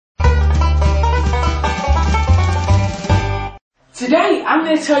Today I'm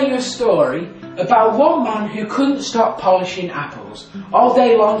going to tell you a story about one man who couldn't stop polishing apples. All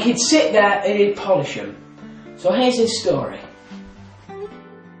day long he'd sit there and he'd polish them. So here's his story.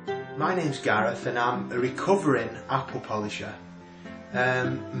 My name's Gareth and I'm a recovering apple polisher.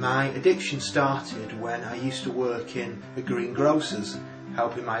 My addiction started when I used to work in a greengrocer's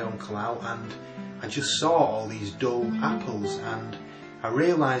helping my uncle out, and I just saw all these dull apples and I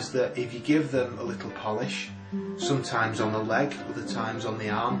realised that if you give them a little polish, sometimes on the leg, other times on the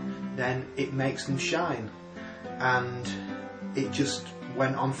arm, then it makes them shine. And it just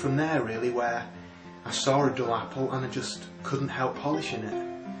went on from there really, where I saw a dull apple and I just couldn't help polishing it.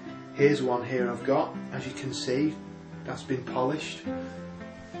 Here's one here I've got, as you can see, that's been polished.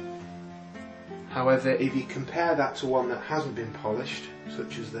 However, if you compare that to one that hasn't been polished,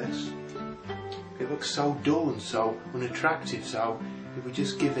 such as this, it looks so dull and so unattractive. So if we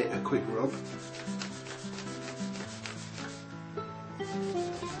just give it a quick rub,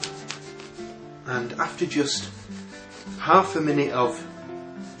 and after just half a minute of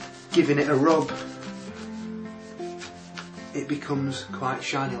giving it a rub, it becomes quite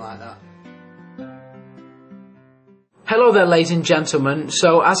shiny like that. Hello there, ladies and gentlemen.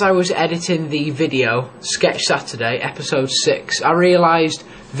 So as I was editing the video, Sketch Saturday, episode 6, I realised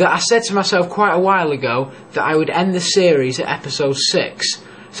that I said to myself quite a while ago that I would end the series at episode 6.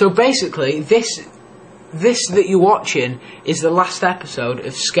 So basically, this that you're watching is the last episode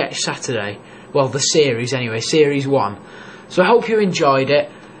of Sketch Saturday. Well, the series anyway, series 1. So I hope you enjoyed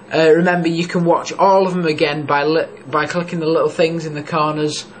it. Remember, you can watch all of them again by clicking the little things in the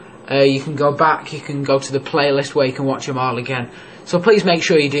corners. You can go back, you can go to the playlist where you can watch them all again. So please make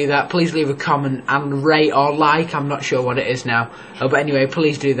sure you do that. Please leave a comment and rate or like. I'm not sure what it is now. But anyway,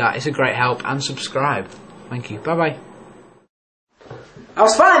 please do that. It's a great help. And subscribe. Thank you. Bye-bye. I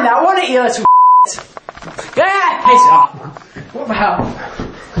was fine now, wasn't it, you little Yeah! Piss off. What the hell?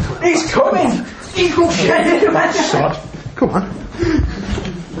 He's coming! He's coming! Sod. Come on.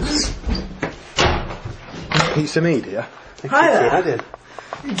 Piece of media. Hi there.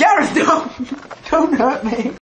 Gareth, don't hurt me.